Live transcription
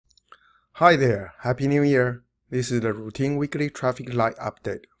Hi there, Happy New Year! This is the routine weekly traffic light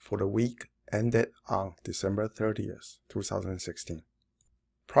update for the week ended on December 30th, 2016.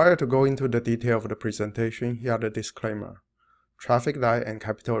 Prior to going into the detail of the presentation, here are the disclaimer. Traffic light and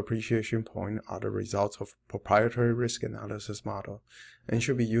capital appreciation point are the results of proprietary risk analysis model and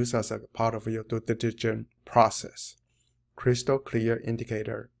should be used as a part of your due diligence process. Crystal Clear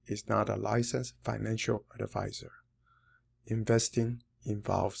Indicator is not a licensed financial advisor. Investing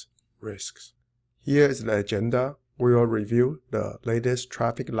involves risks. Here is the agenda. We will review the latest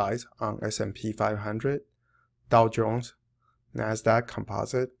traffic lights on S&P 500, Dow Jones, NASDAQ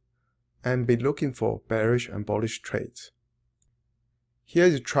Composite, and be looking for bearish and bullish trades. Here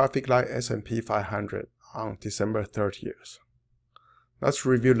is traffic light S&P 500 on December 30th. Let's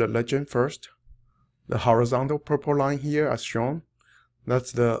review the legend first. The horizontal purple line here as shown,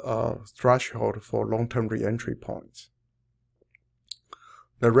 that's the threshold for long-term re-entry points.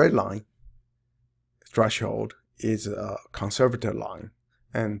 The red line threshold is a conservative line,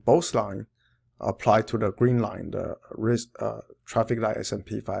 and both lines apply to the green line, the traffic light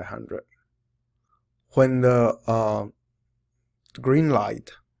S&P 500. When the green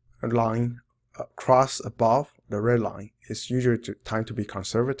light line cross above the red line, it's usually time to be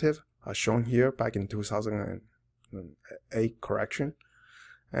conservative, as shown here back in 2008 correction.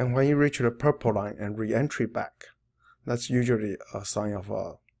 And when you reach the purple line and re-entry back, that's usually a sign of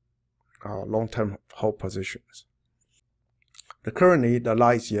long-term hold positions. Currently, the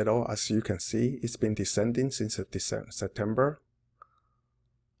light is yellow. As you can see, it's been descending since September.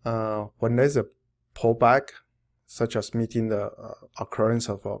 When there's a pullback, such as meeting the occurrence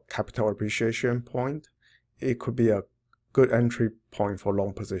of a capital appreciation point, it could be a good entry point for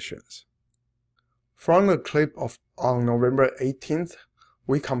long positions. From the clip on November 18th,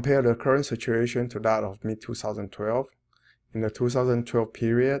 we compare the current situation to that of mid-2012. In the 2012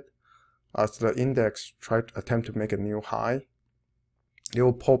 period, as the index attempt to make a new high, there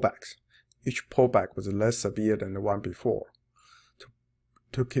were pullbacks. Each pullback was less severe than the one before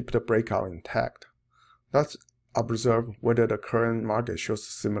to keep the breakout intact. Let's observe whether the current market shows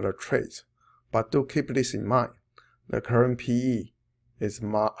similar traits. But do keep this in mind. The current PE is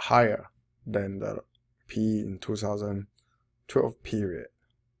higher than the PE in 2012 period.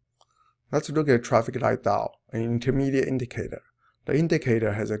 Let's look at traffic light Dow, an intermediate indicator. The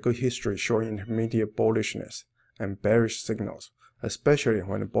indicator has a good history showing intermediate bullishness and bearish signals, especially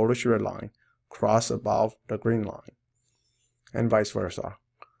when the bullish red line crosses above the green line, and vice versa.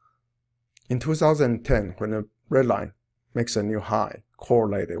 In 2010, when the red line makes a new high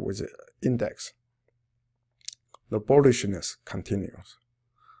correlated with the index, the bullishness continues.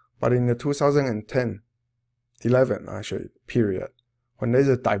 But in the 2010-11 period, when there's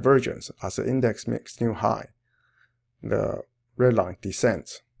a divergence as the index makes new high, the red line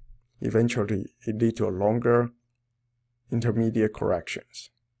descends. Eventually, it leads to a longer intermediate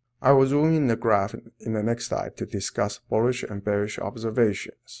corrections. I will zoom in the graph in the next slide to discuss bullish and bearish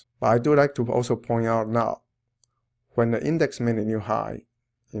observations. But I do like to also point out now, when the index made a new high,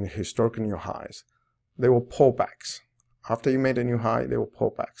 in historical new highs, there were pullbacks. After you made a new high, there were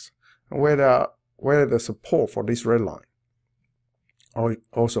pullbacks. And where the support for this red line, I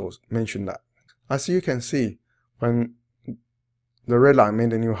also mentioned that. As you can see, when the red line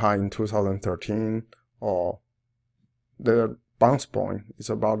made a new high in 2013, or the bounce point is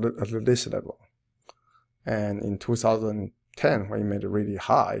about at this level. And in 2010, when it made a really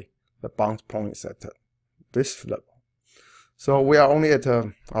high, the bounce point is at this level. So we are only at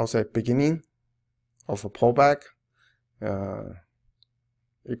I'll say beginning of a pullback.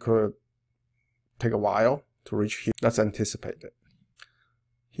 It could take a while to reach here. That's anticipated.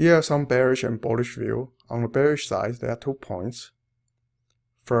 Here are some bearish and bullish view. On the bearish side, there are 2 points.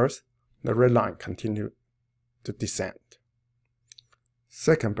 First, the red line continued to descend.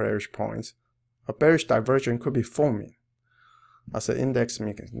 Second bearish point, a bearish divergence could be forming. As the index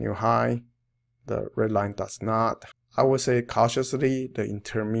makes a new high, the red line does not. I would say cautiously, the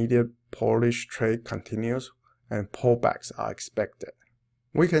intermediate bullish trade continues and pullbacks are expected.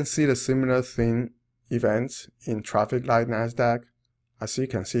 We can see the similar thing events in traffic light NASDAQ. As you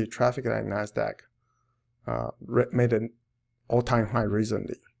can see, traffic light NASDAQ made an all-time high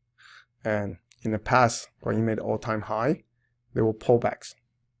recently. And in the past, when you made an all-time high, there were pullbacks.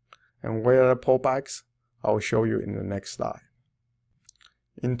 And where are the pullbacks? I will show you in the next slide.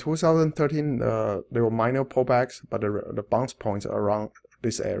 In 2013, there were minor pullbacks, but the bounce points are around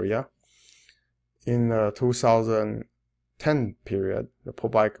this area. In the 2010 period, the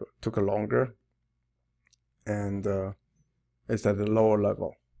pullback took longer and is at a lower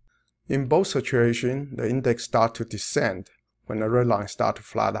level. In both situations, the index starts to descend when the red line starts to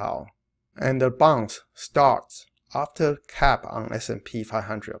flat out And the bounce starts after cap on S&P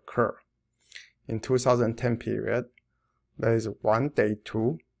 500 occur. In 2010 period, there is 1 day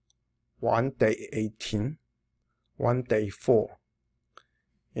 2, 1 day 18, 1 day 4.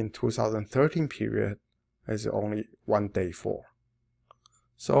 In 2013 period, there is only 1 day 4.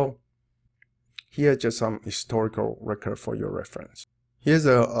 So here's just some historical record for your reference. Here's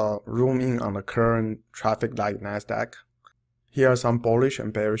a zoom in on the current traffic light NASDAQ. Here are some bullish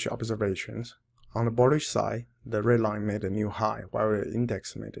and bearish observations. On the bullish side, the red line made a new high, while the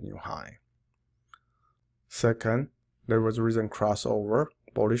index made a new high. Second, there was recent crossover,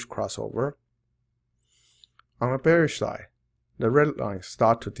 bullish crossover. On the bearish side, the red line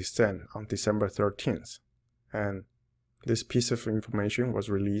started to descend on December 13th, and this piece of information was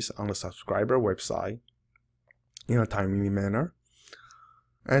released on the subscriber website in a timely manner.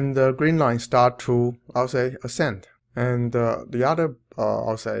 And the green line started to, I'll say, ascend. And the other,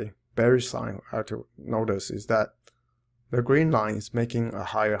 I'll say, bearish sign I have to notice is that the green line is making a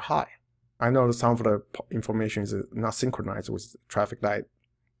higher high. I know that some of the information is not synchronized with traffic light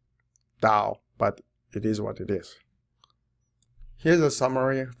Dow, but it is what it is. Here's a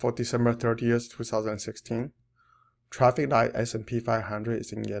summary for December 30th, 2016. Traffic light S&P 500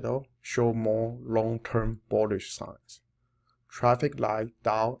 is in yellow, show more long-term bullish signs. Traffic light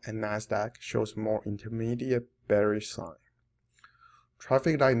Dow and NASDAQ shows more intermediate bearish sign.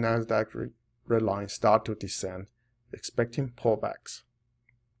 Traffic light NASDAQ red line start to descend, expecting pullbacks.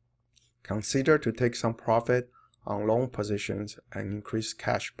 Consider to take some profit on long positions and increase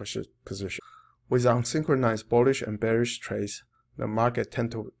cash position. With unsynchronized bullish and bearish trades, the market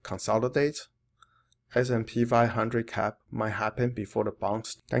tend to consolidate. S&P 500 cap might happen before the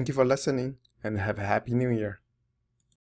bounce. Thank you for listening and have a happy new year.